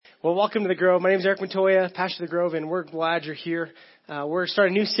Well, welcome to The Grove. My name is Eric Montoya, pastor of The Grove, and we're glad you're here. We're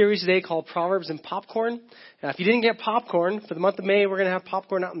starting a new series today called Proverbs and Popcorn. If you didn't get popcorn, for the month of May, we're going to have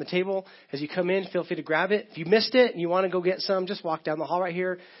popcorn out on the table. As you come in, feel free to grab it. If you missed it and you want to go get some, just walk down the hall right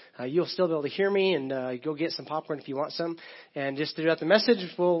here. You'll still be able to hear me, and go get some popcorn if you want some. And just throughout the message,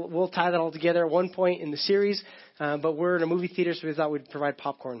 we'll tie that all together at one point in the series. But we're in a movie theater, so we thought we'd provide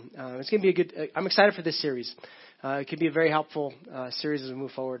popcorn. It's going to be I'm excited for this series. It could be a very helpful series as we move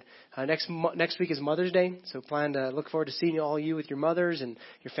forward. Next week is Mother's Day, so look forward to seeing all you with your mothers and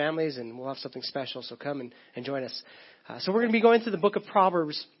your families, and we'll have something special, so come and join us. So we're going to be going through the book of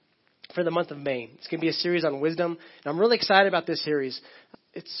Proverbs for the month of May. It's going to be a series on wisdom, and I'm really excited about this series.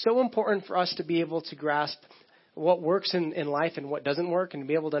 It's so important for us to be able to grasp what works in life and what doesn't work, and to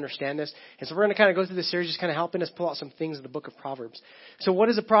be able to understand this. And so we're going to kind of go through this series, just kind of helping us pull out some things in the book of Proverbs. So what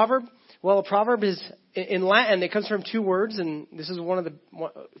is a proverb? Well, a proverb is, in Latin, it comes from two words, and this is a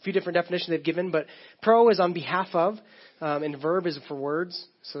few different definitions they've given, but pro is on behalf of, and verb is for words.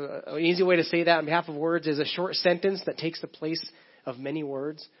 So an easy way to say that on behalf of words is a short sentence that takes the place of many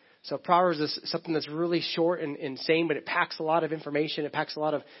words. So Proverbs is something that's really short and sane, but it packs a lot of information. It packs a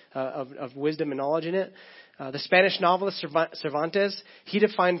lot of wisdom and knowledge in it. The Spanish novelist Cervantes, he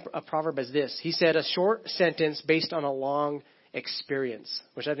defined a proverb as this. He said, a short sentence based on a long experience,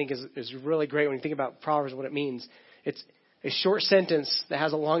 which I think is really great when you think about Proverbs, what it means. It's a short sentence that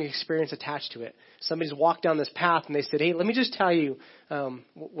has a long experience attached to it. Somebody's walked down this path and they said, hey, let me just tell you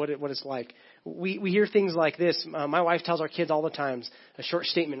what it's like. We hear things like this. My wife tells our kids all the time, a short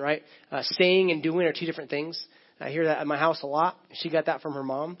statement, right? Saying and doing are two different things. I hear that at my house a lot. She got that from her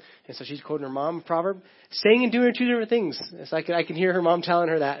mom, and so she's quoting her mom a proverb. Saying and doing are two different things. It's like I can hear her mom telling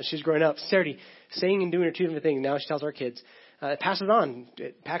her that as she's growing up. Sarah, saying and doing are two different things. Now she tells our kids. It passes on.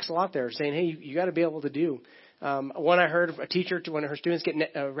 It packs a lot there, saying, hey, you got to be able to do. When I heard a teacher, when her students get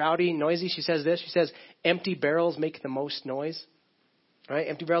rowdy, noisy, she says this. She says, empty barrels make the most noise. Right?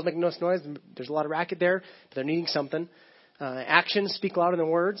 Empty barrels make the most noise. There's a lot of racket there, but they're needing something. Actions speak louder than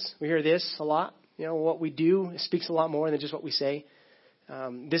words. We hear this a lot. You know, what we do speaks a lot more than just what we say.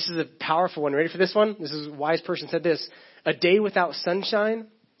 This is a powerful one. Ready for this one? This is a wise person said this. A day without sunshine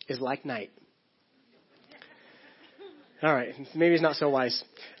is like night. All right. Maybe it's not so wise.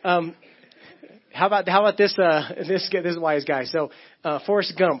 How about this? This is a wise guy. So,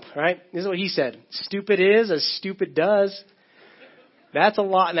 Forrest Gump, right? This is what he said. Stupid is as stupid does. That's a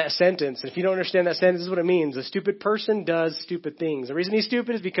lot in that sentence. If you don't understand that sentence, this is what it means. A stupid person does stupid things. The reason he's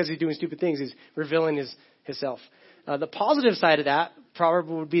stupid is because he's doing stupid things. He's revealing himself. The positive side of that proverb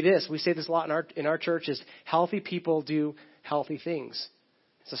would be this. We say this a lot in our church is healthy people do healthy things.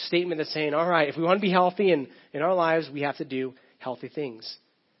 It's a statement that's saying, all right, if we want to be healthy in our lives, we have to do healthy things.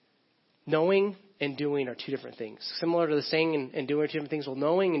 Knowing and doing are two different things. Similar to the saying and doing are two different things. Well,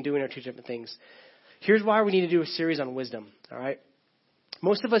 knowing and doing are two different things. Here's why we need to do a series on wisdom. All right.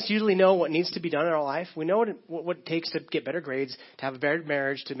 Most of us usually know what needs to be done in our life. We know what it takes to get better grades, to have a better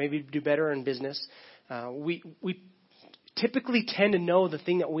marriage, to maybe do better in business. We typically tend to know the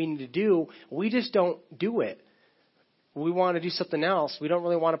thing that we need to do. We just don't do it. We want to do something else. We don't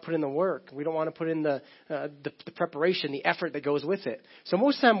really want to put in the work. We don't want to put in the preparation, the effort that goes with it. So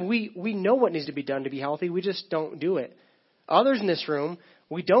most of the time we know what needs to be done to be healthy. We just don't do it. Others in this room,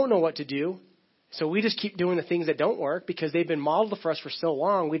 we don't know what to do. So we just keep doing the things that don't work because they've been modeled for us for so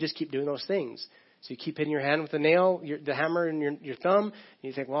long. We just keep doing those things. So you keep hitting your hand with the nail, the hammer in your thumb. And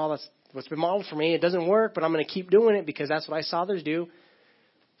you think, well, that's what's been modeled for me. It doesn't work, but I'm going to keep doing it because that's what I saw others do.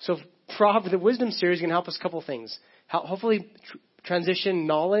 So the Wisdom series is going to help us a couple of things. Hopefully transition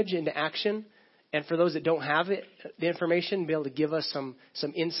knowledge into action. And for those that don't have it, the information, be able to give us some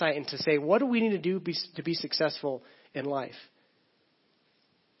insight into say, what do we need to do to be successful in life?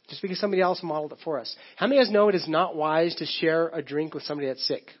 Just because somebody else modeled it for us. How many of you guys know it is not wise to share a drink with somebody that's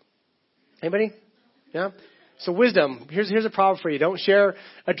sick? Anybody? Yeah? So wisdom. Here's a problem for you. Don't share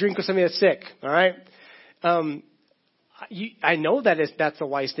a drink with somebody that's sick. All right? I know that's a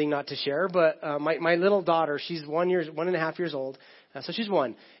wise thing not to share, but my little daughter, she's 1.5 years old. So she's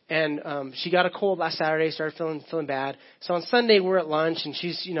one. And she got a cold last Saturday, started feeling bad. So on Sunday we're at lunch and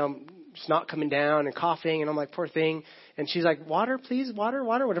she's, she's not coming down and coughing, and I'm like, poor thing. And she's like, water, please, water,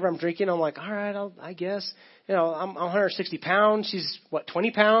 whatever I'm drinking. I'm like, all right, I guess. I'm 160 pounds. She's,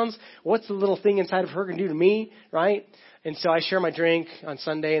 20 pounds? What's the little thing inside of her going to do to me, right? And so I share my drink on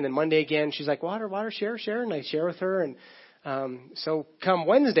Sunday, and then Monday again. She's like, water, share. And I share with her. And so come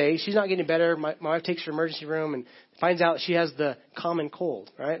Wednesday, she's not getting better. My wife takes her to the emergency room and finds out she has the common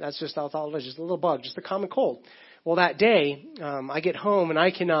cold, right? That's all it is, just a little bug, just the common cold. Well, that day, I get home and I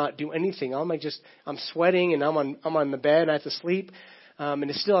cannot do anything. I'm sweating and I'm on the bed and I have to sleep. and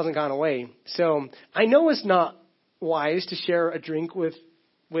it still hasn't gone away. So I know it's not wise to share a drink with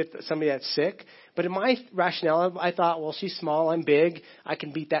somebody that's sick. But in my rationale, I thought, well, she's small, I'm big, I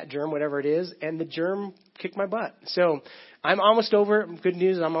can beat that germ, whatever it is. And the germ kicked my butt. So I'm almost over it. Good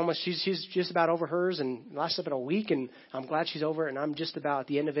news, she's just about over hers, and it lasted about a week, and I'm glad she's over it, and I'm just about at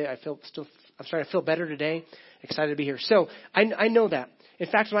the end of it. I'm starting to feel better today. Excited to be here. So I know that. In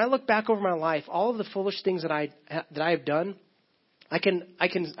fact, when I look back over my life, all of the foolish things that I have done, I can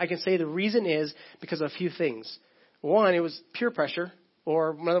say the reason is because of a few things. One, it was peer pressure.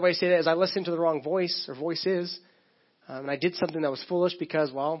 Or another way to say that is I listened to the wrong voice or voices, and I did something that was foolish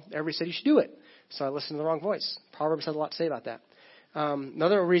because, well, everybody said you should do it. So I listened to the wrong voice. Proverbs has a lot to say about that.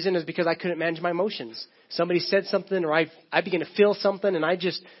 Another reason is because I couldn't manage my emotions. Somebody said something, or I began to feel something, and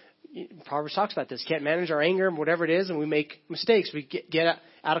Proverbs talks about this. Can't manage our anger, whatever it is, and we make mistakes. We get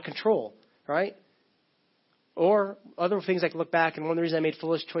out of control, right? Or other things I can look back, and one of the reasons I made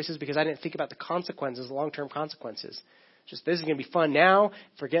foolish choices because I didn't think about the consequences, the long-term consequences. Just, this is going to be fun now.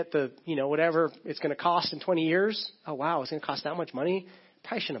 Forget the, whatever it's going to cost in 20 years. Oh, wow, it's going to cost that much money.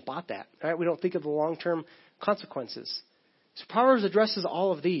 Probably shouldn't have bought that. Right? We don't think of the long-term consequences. So Proverbs addresses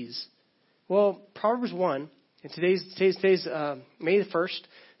all of these. Well, Proverbs 1, and today's May the 1st.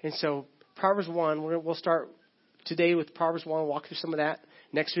 And so Proverbs 1, we'll start today with Proverbs 1. We'll walk through some of that.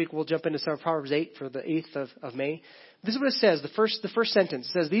 Next week, we'll jump into some of Proverbs 8 for the 8th of May. This is what it says. The first sentence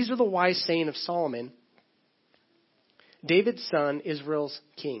says, "These are the wise saying of Solomon, David's son, Israel's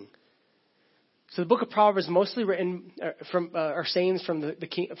king." So the book of Proverbs is mostly written are sayings from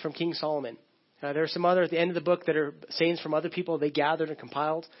from King Solomon. There are some other at the end of the book that are sayings from other people they gathered and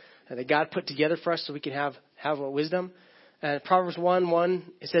compiled that God put together for us so we can have wisdom. Proverbs 1:1,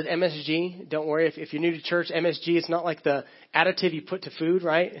 it says MSG. Don't worry if you're new to church. MSG, it's not like the additive you put to food,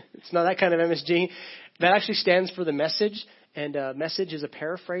 right? It's not that kind of MSG. That actually stands for the message. And message is a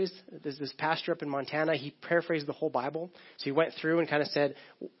paraphrase. There's this pastor up in Montana. He paraphrased the whole Bible. So he went through and kind of said,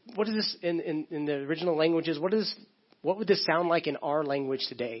 what is this in the original languages? What would this sound like in our language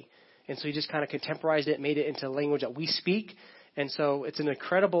today? And so he just kind of contemporized it, made it into a language that we speak. And so it's an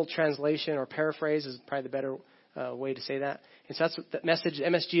incredible translation, or paraphrase is probably the better way to say that. And so that's what the message,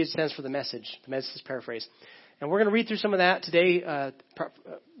 MSG, stands for the message. The message paraphrase. And we're going to read through some of that today,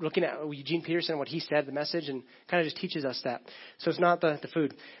 looking at Eugene Peterson, what he said, the message, and kind of just teaches us that. So it's not the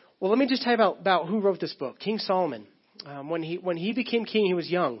food. Well, let me just tell you about who wrote this book. King Solomon. When he became king, he was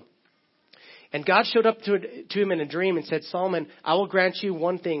young. And God showed up to him in a dream and said, "Solomon, I will grant you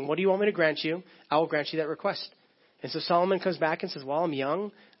one thing. What do you want me to grant you? I will grant you that request." And so Solomon comes back and says, "Well, I'm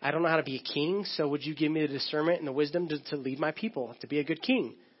young. I don't know how to be a king. So would you give me the discernment and the wisdom to lead my people, to be a good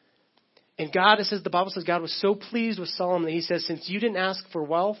king?" And the Bible says God was so pleased with Solomon that he says, "Since you didn't ask for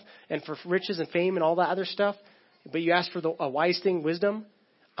wealth and for riches and fame and all that other stuff, but you asked for a wise thing, wisdom,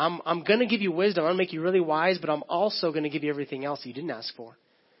 I'm going to give you wisdom. I'm going to make you really wise, but I'm also going to give you everything else you didn't ask for."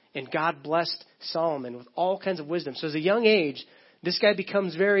 And God blessed Solomon with all kinds of wisdom. So at a young age, this guy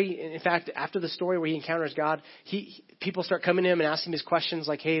becomes in fact, after the story where he encounters God, people start coming to him and asking him his questions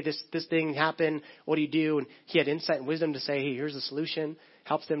like, "Hey, this thing happened. What do you do?" And he had insight and wisdom to say, "Hey, here's the solution."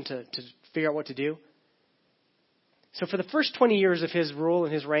 Helps them to figure out what to do. So for the first 20 years of his rule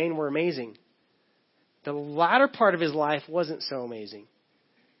and his reign were amazing. The latter part of his life wasn't so amazing.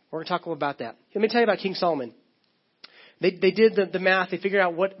 We're going to talk a little about that. Let me tell you about King Solomon. They did the math. They figured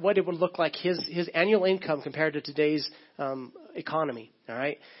out what it would look like, his annual income compared to today's economy. All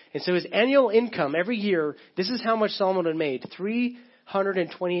right. And so his annual income every year, this is how much Solomon had made: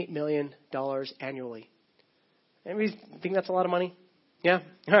 $328 million annually. Anybody think that's a lot of money? Yeah?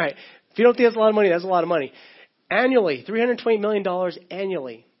 All right. If you don't think that's a lot of money, that's a lot of money. Annually, $320 million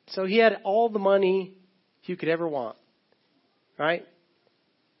annually. So he had all the money you could ever want. Right?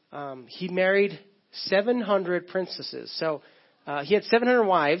 He married 700 princesses. So he had 700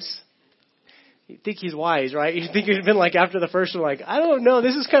 wives. You think he's wise, right? You think he'd been like after the first one, like, I don't know,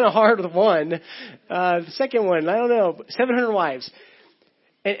 this is kind of hard with one. The second one, I don't know. 700 wives.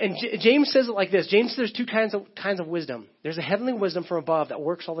 And James says it like this. James says there's two kinds of wisdom. There's a heavenly wisdom from above that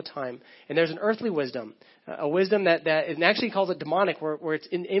works all the time. And there's an earthly wisdom. A wisdom that and actually he calls it demonic, where it's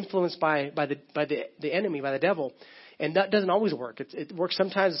influenced by the enemy, by the devil. And that doesn't always work. It works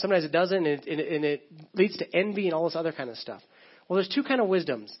sometimes it doesn't, and it leads to envy and all this other kind of stuff. Well, there's two kind of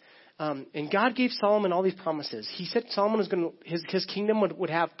wisdoms. And God gave Solomon all these promises. He said Solomon was his kingdom would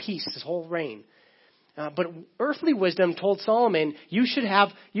have peace, his whole reign. But earthly wisdom told Solomon, you should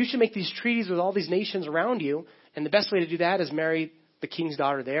make these treaties with all these nations around you. And the best way to do that is marry the king's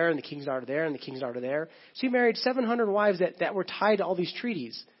daughter there, and the king's daughter there, and the king's daughter there. So he married 700 wives that were tied to all these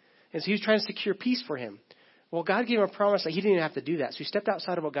treaties. And so he was trying to secure peace for him. Well, God gave him a promise that he didn't even have to do that. So he stepped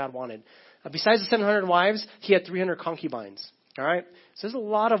outside of what God wanted. Besides the 700 wives, he had 300 concubines. All right? So there's a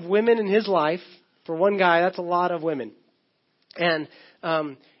lot of women in his life. For one guy, that's a lot of women. And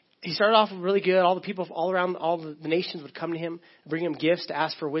he started off really good. All the people all around, all the nations would come to him, bring him gifts to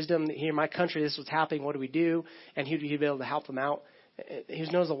ask for wisdom. Here in my country, this is what's happening. What do we do? And he'd be able to help them out. He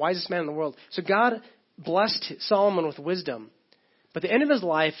was known as the wisest man in the world. So God blessed Solomon with wisdom. But at the end of his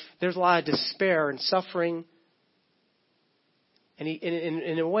life, there's a lot of despair and suffering. And he,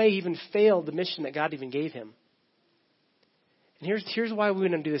 in a way, even failed the mission that God even gave him. And here's why we're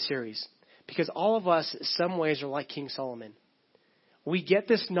going to do this series. Because all of us, in some ways, are like King Solomon. We get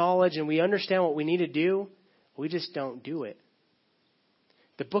this knowledge and we understand what we need to do. We just don't do it.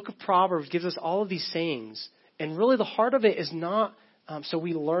 The book of Proverbs gives us all of these sayings. And really the heart of it is not so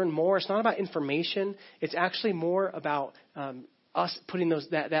we learn more. It's not about information. It's actually more about us putting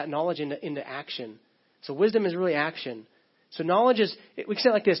that knowledge into action. So wisdom is really action. So knowledge is, we can say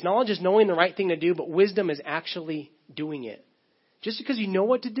it like this. Knowledge is knowing the right thing to do, but wisdom is actually doing it. Just because you know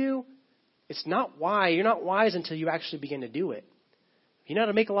what to do, it's not wise. You're not wise until you actually begin to do it. You know how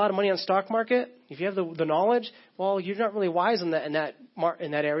to make a lot of money on the stock market? If you have the knowledge, well, you're not really wise in that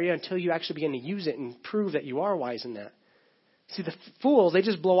area until you actually begin to use it and prove that you are wise in that. See, the fools, they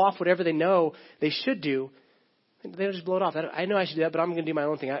just blow off whatever they know they should do. They just blow it off. I know I should do that, but I'm going to do my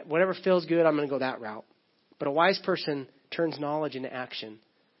own thing. Whatever feels good, I'm going to go that route. But a wise person turns knowledge into action.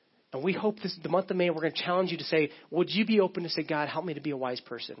 And we hope the month of May, we're going to challenge you to say, would you be open to say, God, help me to be a wise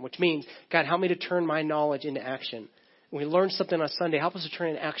person? Which means, God, help me to turn my knowledge into action. When we learn something on Sunday, help us to turn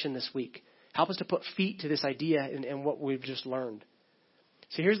it into action this week. Help us to put feet to this idea and what we've just learned.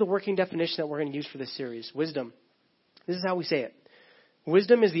 So here's the working definition that we're going to use for this series. Wisdom. This is how we say it.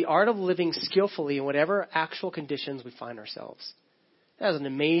 Wisdom is the art of living skillfully in whatever actual conditions we find ourselves. That is an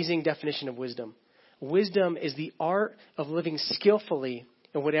amazing definition of wisdom. Wisdom is the art of living skillfully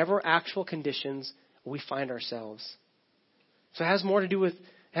in whatever actual conditions we find ourselves. So it has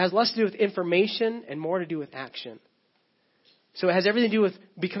less to do with information and more to do with action. So it has everything to do with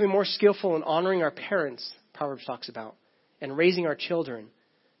becoming more skillful in honoring our parents, Proverbs talks about, and raising our children.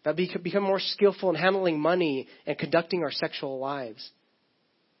 That become more skillful in handling money and conducting our sexual lives.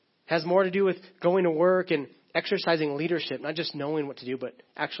 It has more to do with going to work and exercising leadership, not just knowing what to do, but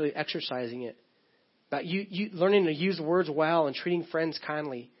actually exercising it. About you learning to use words well and treating friends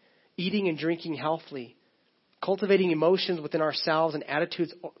kindly, eating and drinking healthily, cultivating emotions within ourselves and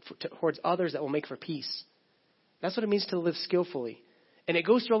attitudes towards others that will make for peace. That's what it means to live skillfully. And it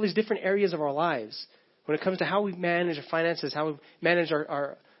goes through all these different areas of our lives. When it comes to how we manage our finances, how we manage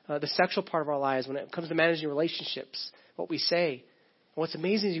the sexual part of our lives, when it comes to managing relationships, what we say. And what's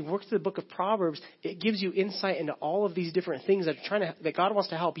amazing is you work through the book of Proverbs, it gives you insight into all of these different things that God wants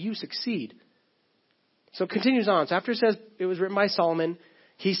to help you succeed. So it continues on. So after it says it was written by Solomon,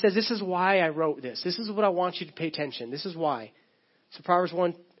 he says, this is why I wrote this. This is what I want you to pay attention. This is why. So Proverbs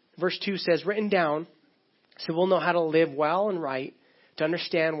 1 verse 2 says, written down so we'll know how to live well and right, to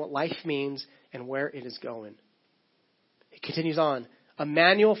understand what life means and where it is going. It continues on. A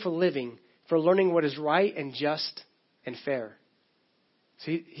manual for living, for learning what is right and just and fair.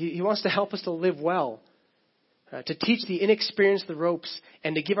 So he wants to help us to live well, to teach the inexperienced the ropes,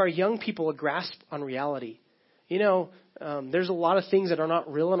 and to give our young people a grasp on reality. You know, there's a lot of things that are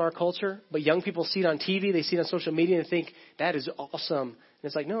not real in our culture, but young people see it on TV, they see it on social media, and think, that is awesome. And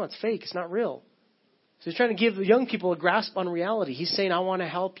it's like, no, it's fake. It's not real. So he's trying to give the young people a grasp on reality. He's saying, I want to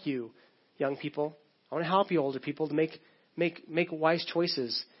help you, young people. I want to help you, older people, to make wise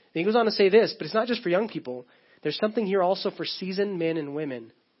choices. And he goes on to say this, but it's not just for young people. There's something here also for seasoned men and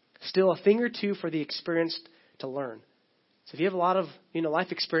women. Still a thing or two for the experienced to learn. So if you have a lot of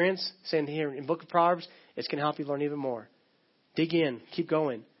life experience, saying here in Book of Proverbs, it's going to help you learn even more. Dig in. Keep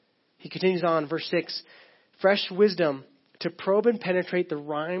going. He continues on, verse 6. Fresh wisdom to probe and penetrate the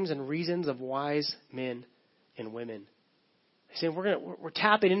rhymes and reasons of wise men and women. He's saying we're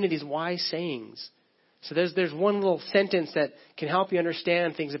tapping into these wise sayings. So there's one little sentence that can help you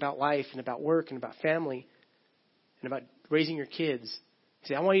understand things about life and about work and about family and about raising your kids. He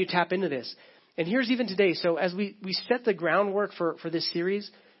said, I want you to tap into this. And here's even today. So as we set the groundwork for this series,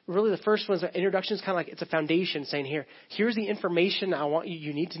 really the first one is an introduction. Is kind of like it's a foundation saying here's the information I want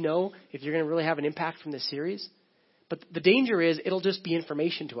you need to know if you're going to really have an impact from this series. But the danger is it'll just be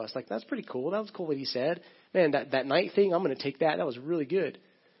information to us. Like, that's pretty cool. That was cool what he said. Man, that night thing, I'm going to take that. That was really good.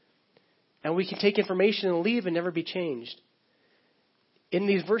 And we can take information and leave and never be changed. In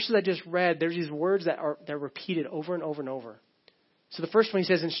these verses I just read, there's these words that are repeated over and over and over. So the first one, he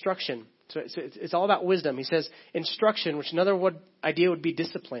says instruction. So it's all about wisdom. He says instruction, which another idea would be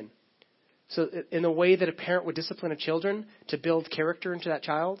discipline. So in the way that a parent would discipline a children to build character into that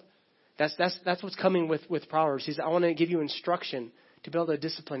child, that's what's coming with Proverbs. He says, I want to give you instruction to be able to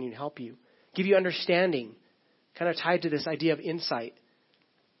discipline you and help you. Give you understanding, kind of tied to this idea of insight.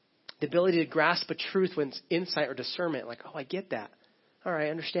 The ability to grasp a truth when it's insight or discernment. Like, oh, I get that. All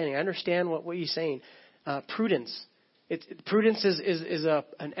right, understanding. I understand what you're saying. Prudence. Prudence is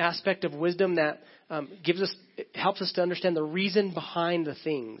an aspect of wisdom that helps us to understand the reason behind the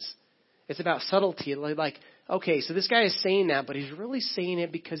things. It's about subtlety. Like, okay, so this guy is saying that, but he's really saying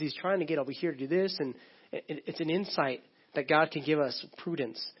it because he's trying to get over here to do this. And it's an insight that God can give us,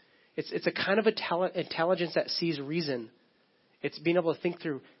 prudence. It's a kind of intelligence that sees reason. It's being able to think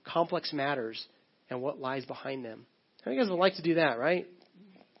through complex matters and what lies behind them. How you guys would like to do that, right?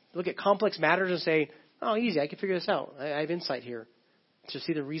 Look at complex matters and say, oh, easy, I can figure this out. I have insight here to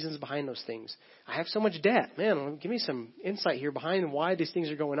see the reasons behind those things. I have so much debt. Man, give me some insight here behind why these things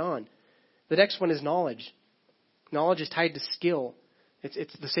are going on. The next one is knowledge. Knowledge is tied to skill.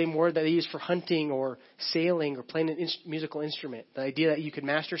 It's the same word that they use for hunting or sailing or playing a musical instrument. The idea that you could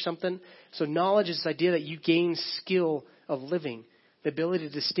master something. So knowledge is this idea that you gain skill of living, the ability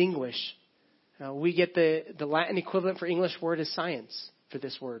to distinguish. We get the Latin equivalent for English word is science for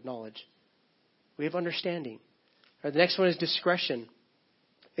this word, knowledge. We have understanding. The next one is discretion.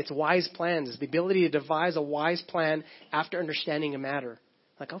 It's wise plans. It's the ability to devise a wise plan after understanding a matter.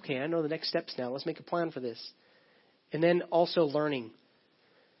 Like, okay, I know the next steps now. Let's make a plan for this. And then also learning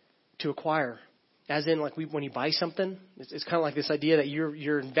to acquire. As in, like when you buy something, it's kind of like this idea that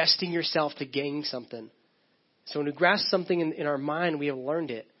you're investing yourself to gain something. So when we grasp something in our mind, we have learned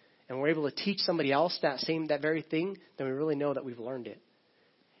it. And we're able to teach somebody else that very thing, then we really know that we've learned it.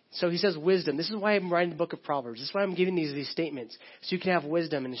 So he says wisdom. This is why I'm writing the book of Proverbs. This is why I'm giving these statements. So you can have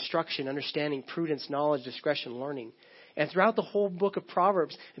wisdom and instruction, understanding, prudence, knowledge, discretion, learning. And throughout the whole book of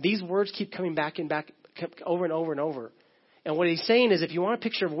Proverbs, these words keep coming back over and over and over. And what he's saying is if you want a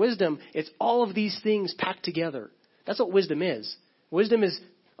picture of wisdom, it's all of these things packed together. That's what wisdom is. Wisdom is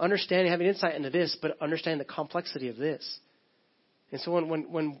understanding, having insight into this, but understanding the complexity of this. And so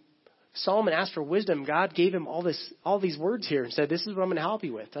when Solomon asked for wisdom, God gave him all these words here and said, this is what I'm going to help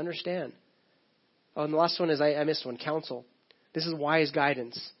you with, to understand. Oh, and the last one is, I missed one, counsel. This is wise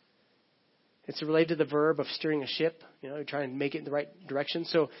guidance. It's related to the verb of steering a ship, you're trying to make it in the right direction.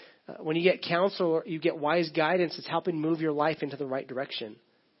 So when you get counsel or you get wise guidance, it's helping move your life into the right direction.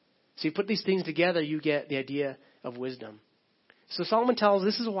 So you put these things together, you get the idea of wisdom. So Solomon tells,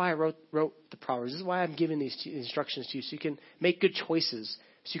 this is why I wrote the Proverbs. This is why I'm giving these instructions to you, so you can make good choices,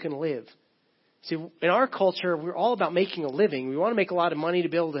 so you can live. See, in our culture, we're all about making a living. We want to make a lot of money to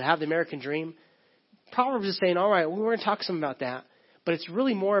be able to have the American dream. Proverbs is saying, all right, we're going to talk some about that, but it's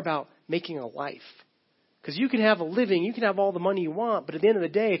really more about making a life. Because you can have a living, you can have all the money you want, but at the end of the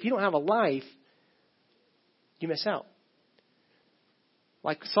day, if you don't have a life, you miss out.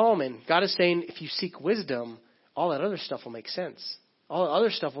 Like Solomon, God is saying, if you seek wisdom, all that other stuff will make sense. All the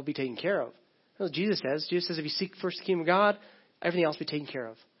other stuff will be taken care of. That's what Jesus says. Jesus says, if you seek first the kingdom of God, everything else will be taken care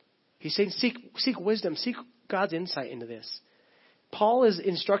of. He's saying, seek wisdom, seek God's insight into this. Paul is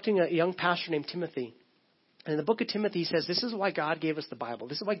instructing a young pastor named Timothy. And in the book of Timothy, he says, this is why God gave us the Bible.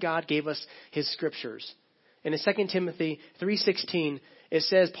 This is why God gave us his scriptures. And in 2 Timothy 3:16, it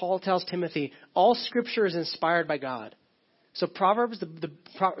says, Paul tells Timothy, all scripture is inspired by God. So Proverbs,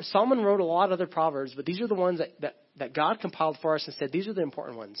 Solomon wrote a lot of other Proverbs, but these are the ones that God compiled for us and said, these are the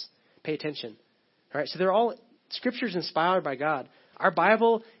important ones. Pay attention. All right, so they're all scriptures inspired by God. Our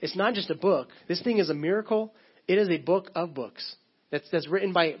Bible is not just a book. This thing is a miracle. It is a book of books that's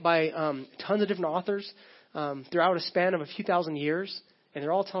written by tons of different authors throughout a span of a few thousand years, and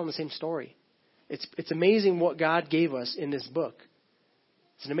they're all telling the same story. It's amazing what God gave us in this book.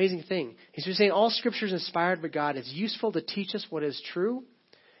 It's an amazing thing. He's just saying all scripture is inspired by God. It's useful to teach us what is true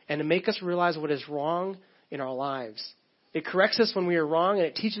and to make us realize what is wrong in our lives. It corrects us when we are wrong, and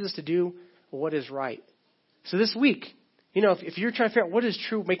it teaches us to do what is right. So this week, if you're trying to figure out what is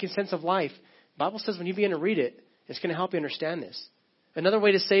true, making sense of life, the Bible says when you begin to read it, it's going to help you understand this. Another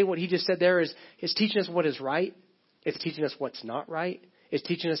way to say what he just said there is it's teaching us what is right. It's teaching us what's not right. It's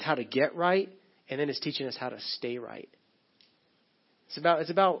teaching us how to get right. And then it's teaching us how to stay right. It's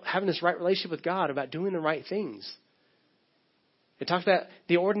about having this right relationship with God, about doing the right things. It talks about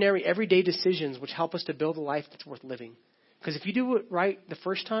the ordinary, everyday decisions which help us to build a life that's worth living. Because if you do it right the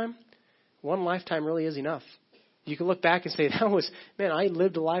first time, one lifetime really is enough. You can look back and say, I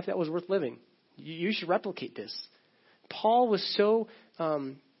lived a life that was worth living. You should replicate this. Paul was so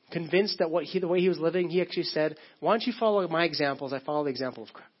convinced that the way he was living, he actually said, why don't you follow my examples? I follow the example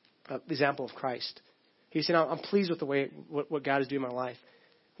of Christ. He said, I'm pleased with the way what God is doing in my life.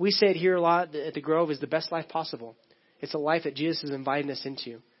 We say it here a lot at the Grove, is the best life possible. It's a life that Jesus is inviting us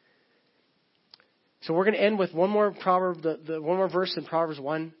into. So we're going to end with one more proverb, the one more verse in Proverbs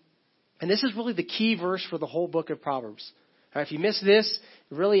 1. And this is really the key verse for the whole book of Proverbs. All right, if you miss this,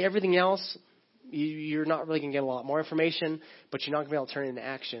 really everything else, you're not really going to get a lot more information, but you're not going to be able to turn it into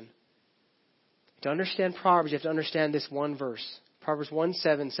action. To understand Proverbs, you have to understand this one verse. Proverbs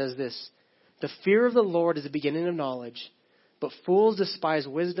 1:7 says this: "The fear of the Lord is the beginning of knowledge, but fools despise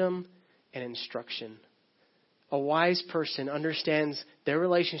wisdom and instruction." A wise person understands their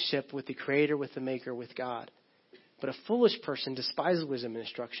relationship with the Creator, with the Maker, with God. But a foolish person despises wisdom and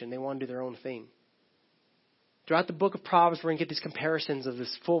instruction. They want to do their own thing. Throughout the book of Proverbs, we're going to get these comparisons of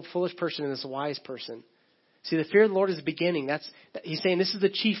this foolish person and this wise person. See, the fear of the Lord is the beginning. He's saying this is the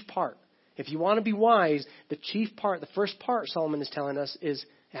chief part. If you want to be wise, the chief part, the first part Solomon is telling us is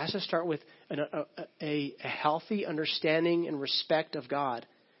it has to start with a healthy understanding and respect of God.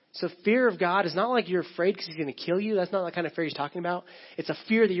 So fear of God is not like you're afraid because he's going to kill you. That's not the kind of fear he's talking about. It's a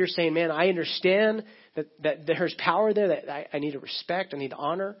fear that you're saying, man, I understand that there's power there that I need to respect, I need to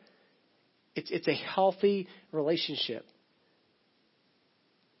honor. It's a healthy relationship.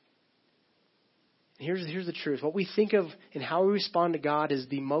 Here's the truth. What we think of and how we respond to God is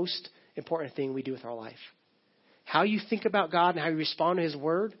the most important thing we do with our life. How you think about God and how you respond to his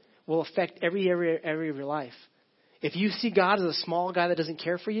word will affect every area of your life. If you see God as a small guy that doesn't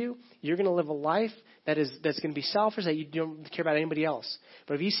care for you, you're going to live a life that's going to be selfish, that you don't care about anybody else.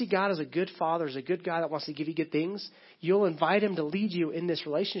 But if you see God as a good father, as a good guy that wants to give you good things, you'll invite him to lead you in this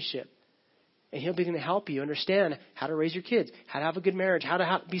relationship. And he'll be going to help you understand how to raise your kids, how to have a good marriage, how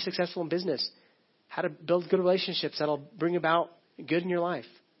to be successful in business, how to build good relationships that'll bring about good in your life.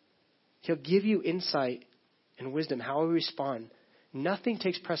 He'll give you insight and wisdom, how we respond. Nothing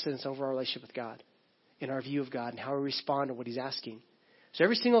takes precedence over our relationship with God, in our view of God, and how we respond to what he's asking. So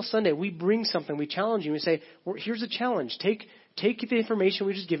every single Sunday, we bring something, we challenge you, we say, here's a challenge. Take the information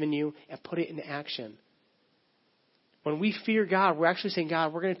we've just given you and put it into action. When we fear God, we're actually saying,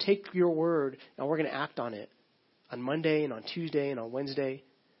 God, we're going to take your word and we're going to act on it. On Monday and on Tuesday and on Wednesday,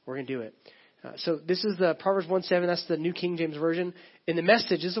 we're going to do it. So this is the Proverbs 1:7. That's the New King James Version. In the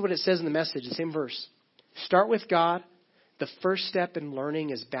Message, this is what it says in the Message, the same verse. Start with God. The first step in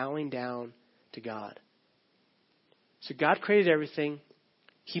learning is bowing down to God. So God created everything.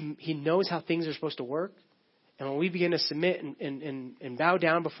 He knows how things are supposed to work. And when we begin to submit and bow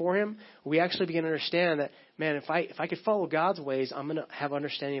down before him, we actually begin to understand that, man, if I could follow God's ways, I'm going to have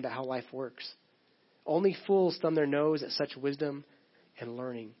understanding about how life works. Only fools thumb their nose at such wisdom and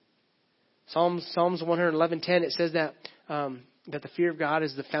learning. Psalms 111:10, it says that the fear of God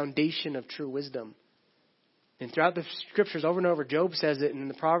is the foundation of true wisdom. And throughout the scriptures, over and over, Job says it, and in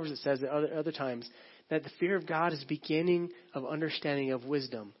the Proverbs it says it other times, that the fear of God is the beginning of understanding of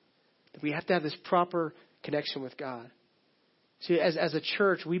wisdom. That we have to have this proper connection with God. See, as a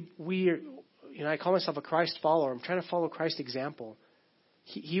church, we are, I call myself a Christ follower. I'm trying to follow Christ's example.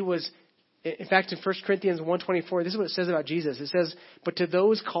 He was, in fact, in 1 Corinthians 1:24, this is what it says about Jesus. It says, but to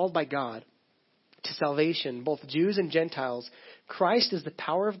those called by God to salvation, both Jews and Gentiles, Christ is the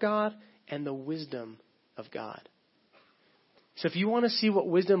power of God and the wisdom of God. So if you want to see what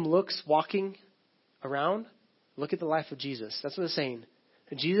wisdom looks walking around, look at the life of Jesus. That's what it's saying.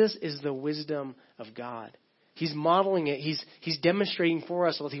 Jesus is the wisdom of God. He's modeling it. He's demonstrating for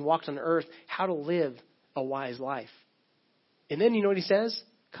us as he walked on earth how to live a wise life. And then you know what he says?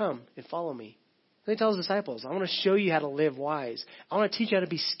 Come and follow me. Then he tells his disciples, I want to show you how to live wise. I want to teach you how to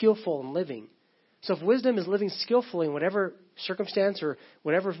be skillful in living. So if wisdom is living skillfully in whatever circumstance or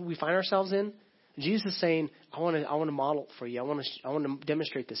whatever we find ourselves in, Jesus is saying, I want to model it for you. I want to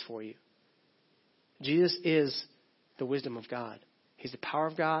demonstrate this for you. Jesus is the wisdom of God. He's the power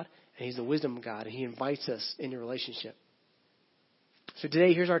of God, and he's the wisdom of God, and he invites us into relationship. So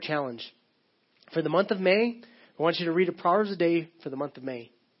today, here's our challenge. For the month of May, I want you to read a Proverbs a day for the month of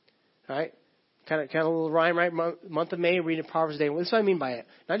May. All right? Kind of a little rhyme, right? Month of May, read a Proverbs a day. Well, this is what I mean by it.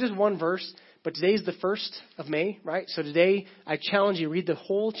 Not just one verse, but today's the 1st of May, right? So today, I challenge you, read the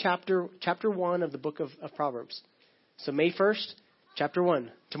whole chapter 1 of the book of Proverbs. So May 1st, chapter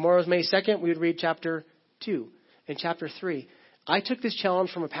 1. Tomorrow's May 2nd, we would read chapter 2 and chapter 3. I took this challenge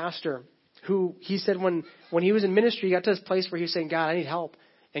from a pastor who, he said when he was in ministry, he got to this place where he was saying, God, I need help.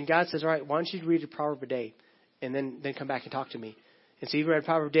 And God says, all right, why don't you read a proverb a day and then come back and talk to me. And so he read a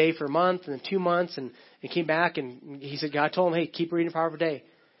proverb a day for a month and then 2 months and he came back and he said, God told him, hey, keep reading a proverb a day.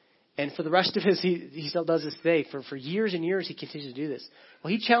 And for the rest of his, he still does this today. For years and years, he continues to do this.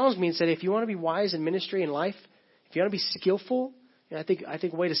 Well, he challenged me and said, if you want to be wise in ministry and life, if you want to be skillful, and I think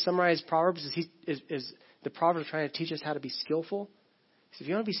a way to summarize Proverbs is the Proverbs are trying to teach us how to be skillful. So if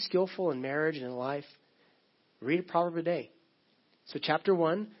you want to be skillful in marriage and in life, read a proverb a day. So chapter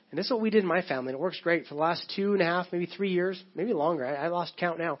 1, and this is what we did in my family, and it works great for the last 2.5, maybe 3 years, maybe longer. I lost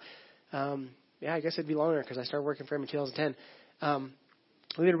count now. I guess it'd be longer because I started working for him in 2010.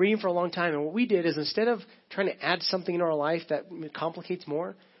 We've been reading for a long time, and what we did is instead of trying to add something into our life that complicates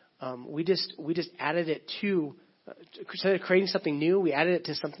more, we just added it to, instead of creating something new, we added it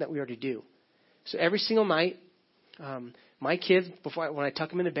to something that we already do. So every single night, my kids, when I tuck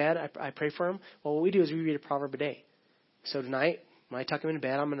them into bed, I pray for them. Well, what we do is we read a proverb a day. So tonight, when I tuck them into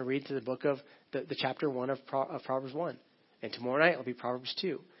bed, I'm going to read through the book of the chapter 1 of Proverbs 1. And tomorrow night, it'll be Proverbs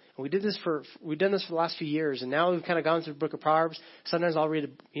 2. And we've done this for the last few years, and now we've kind of gone through the book of Proverbs. Sometimes I'll read,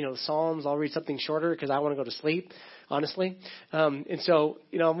 the Psalms. I'll read something shorter because I want to go to sleep, honestly. And so,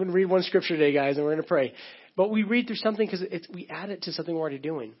 I'm going to read one scripture today, guys, and we're going to pray. But we read through something because we add it to something we're already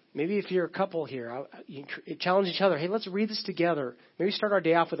doing. Maybe if you're a couple here, you challenge each other. Hey, let's read this together. Maybe start our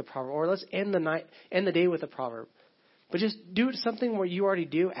day off with a proverb, or let's end the day with a proverb. But just do it something where you already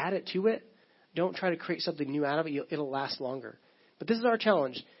do. Add it to it. Don't try to create something new out of it. It'll last longer. But this is our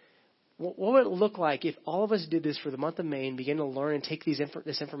challenge. What would it look like if all of us did this for the month of May and began to learn and take this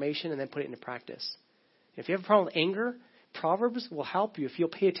information and then put it into practice? If you have a problem with anger, Proverbs will help you if you'll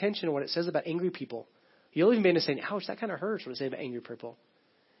pay attention to what it says about angry people. You'll even begin to say, ouch, that kind of hurts what it says about angry people.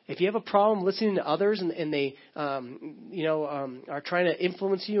 If you have a problem listening to others and they are trying to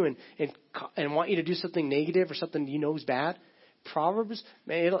influence you and want you to do something negative or something is bad, Proverbs,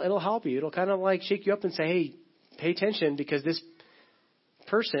 man, it'll help you. It'll kind of like shake you up and say, hey, pay attention because this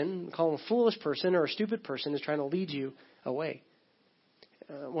person, call him a foolish person or a stupid person, is trying to lead you away.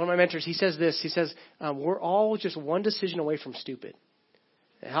 One of my mentors, he says this. He says, we're all just one decision away from stupid.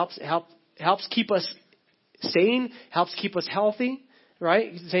 It helps keep us sane, helps keep us healthy,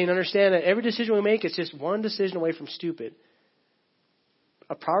 right? Saying, understand that every decision we make is just one decision away from stupid.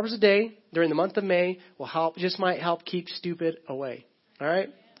 A Proverbs a day during the month of May might help keep stupid away. All right?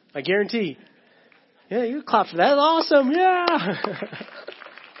 I guarantee. Yeah, you clap for that. That's awesome. Yeah.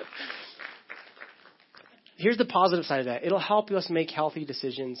 Here's the positive side of that. It'll help us make healthy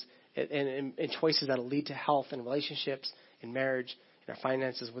decisions and choices that'll lead to health in relationships, in marriage, in our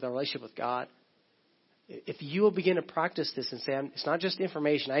finances, with our relationship with God. If you will begin to practice this and say, it's not just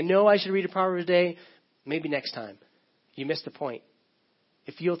information. I know I should read a proverb a day. Maybe next time. You missed the point.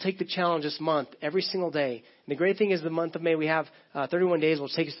 If you'll take the challenge this month, every single day. And the great thing is the month of May, we have 31 days, which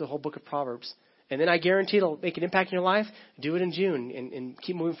will take us to the whole book of Proverbs. And then I guarantee it'll make an impact in your life. Do it in June and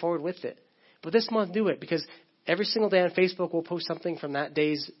keep moving forward with it. But this month, do it, because every single day on Facebook, we'll post something from that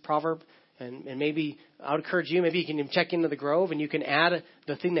day's proverb. And maybe I would encourage you, maybe you can check into the Grove and you can add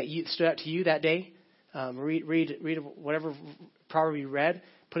the thing that stood out to you that day. Read whatever proverb you read.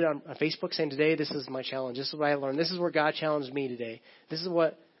 Put it on Facebook saying, today, this is my challenge. This is what I learned. This is where God challenged me today. This is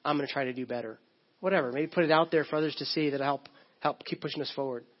what I'm going to try to do better. Whatever. Maybe put it out there for others to see that'll help keep pushing us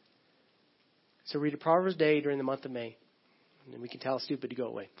forward. So read a Proverbs day during the month of May. And then we can tell stupid to go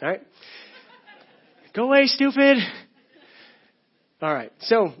away. All right? Go away, stupid. All right.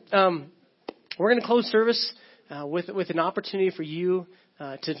 So we're going to close service with an opportunity for you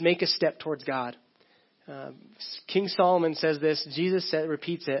to make a step towards God. King Solomon says this. Jesus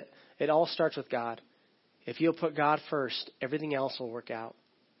repeats it. It all starts with God. If you'll put God first, everything else will work out.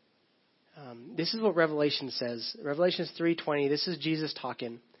 This is what Revelation says. Revelation 3:20. This is Jesus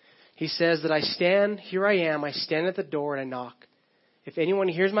talking. He says that I stand at the door and I knock. If anyone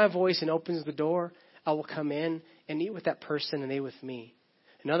hears my voice and opens the door, I will come in and eat with that person and they with me.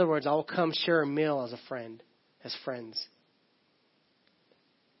 In other words, I will come share a meal as friends.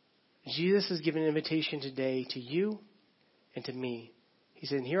 Jesus is giving an invitation today to you and to me. He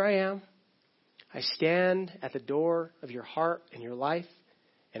said, here I am. I stand at the door of your heart and your life,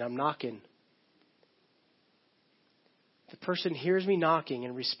 and I'm knocking. If the person hears me knocking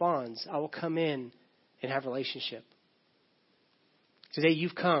and responds, I will come in and have a relationship. Today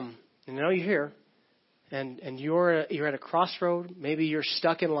you've come, and I know you're here, and you're at a crossroad. Maybe you're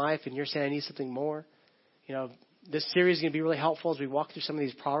stuck in life and you're saying, I need something more. This series is going to be really helpful as we walk through some of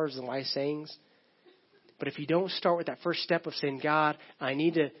these proverbs and wise sayings. But if you don't start with that first step of saying, God, I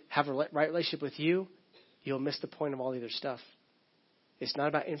need to have a right relationship with you, you'll miss the point of all the other stuff. It's not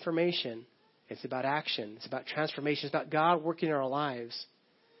about information. It's about action. It's about transformation. It's about God working in our lives.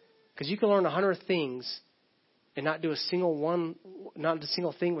 Because you can learn 100 things and not do a single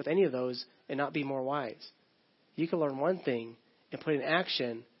thing with any of those and not be more wise. You can learn one thing and put it in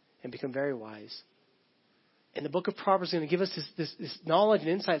action and become very wise. And the book of Proverbs is going to give us this knowledge and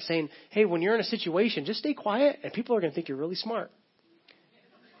insight saying, hey, when you're in a situation, just stay quiet and people are going to think you're really smart.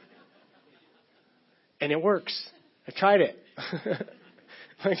 And it works. I tried it.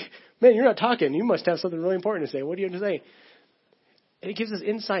 Like, man, you're not talking. You must have something really important to say. What do you have to say? And it gives us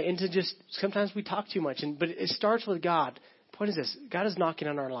insight into just, sometimes we talk too much. But it starts with God. The point is this. God is knocking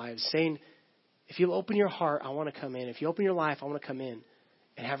on our lives, saying, if you'll open your heart, I want to come in. If you open your life, I want to come in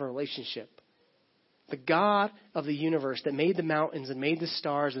and have a relationship. The God of the universe that made the mountains and made the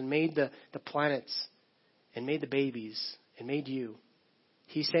stars and made the planets and made the babies and made you.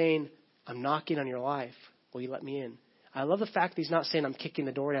 He's saying, I'm knocking on your life. Will you let me in? I love the fact that he's not saying I'm kicking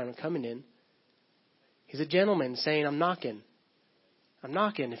the door down and coming in. He's a gentleman saying, I'm knocking. I'm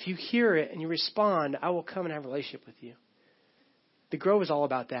knocking. If you hear it and you respond, I will come and have a relationship with you. The Grove is all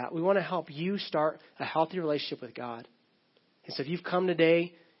about that. We want to help you start a healthy relationship with God. And so if you've come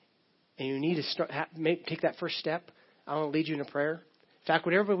today and you need to take that first step, I want to lead you in a prayer. In fact,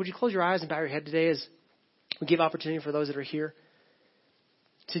 would you close your eyes and bow your head today as we give opportunity for those that are here.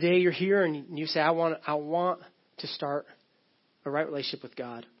 Today you're here and you say, I want to start a right relationship with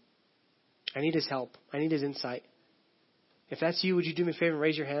God. I need his help. I need his insight. If that's you, would you do me a favor and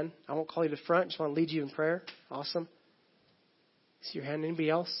raise your hand? I won't call you to the front. Just want to lead you in prayer. Awesome. See your hand. Anybody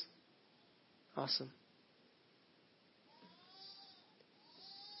else? Awesome.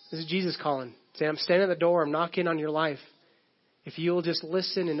 This is Jesus calling. Saying, I'm standing at the door. I'm knocking on your life. If you'll just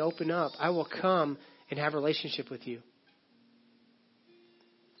listen and open up, I will come and have a relationship with you.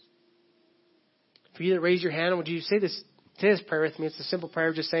 For you that raise your hand, would you say this prayer with me? It's a simple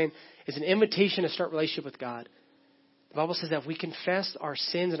prayer, just saying it's an invitation to start a relationship with God. The Bible says that if we confess our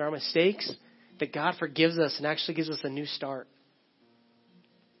sins and our mistakes, that God forgives us and actually gives us a new start.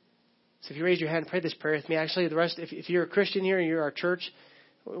 So if you raise your hand and pray this prayer with me, actually the rest, if you're a Christian here and you're our church,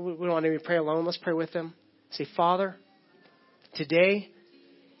 we don't want to pray alone. Let's pray with them. Say, Father, today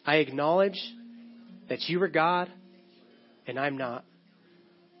I acknowledge that you are God and I'm not.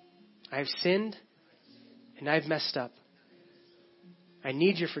 I have sinned and I've messed up. I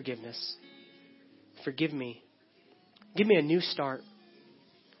need your forgiveness. Forgive me. Give me a new start.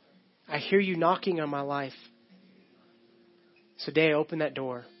 I hear you knocking on my life. So today I open that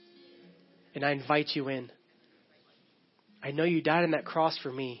door and I invite you in. I know you died on that cross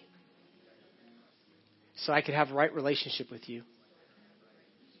for me so I could have a right relationship with you.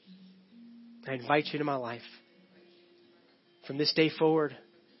 I invite you into my life. From this day forward,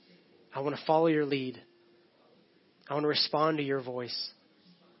 I want to follow your lead. I want to respond to your voice.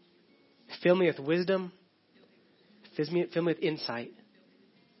 Fill me with wisdom. Fill me with insight.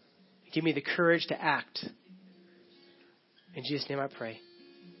 Give me the courage to act. In Jesus' name I pray.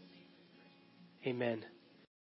 Amen.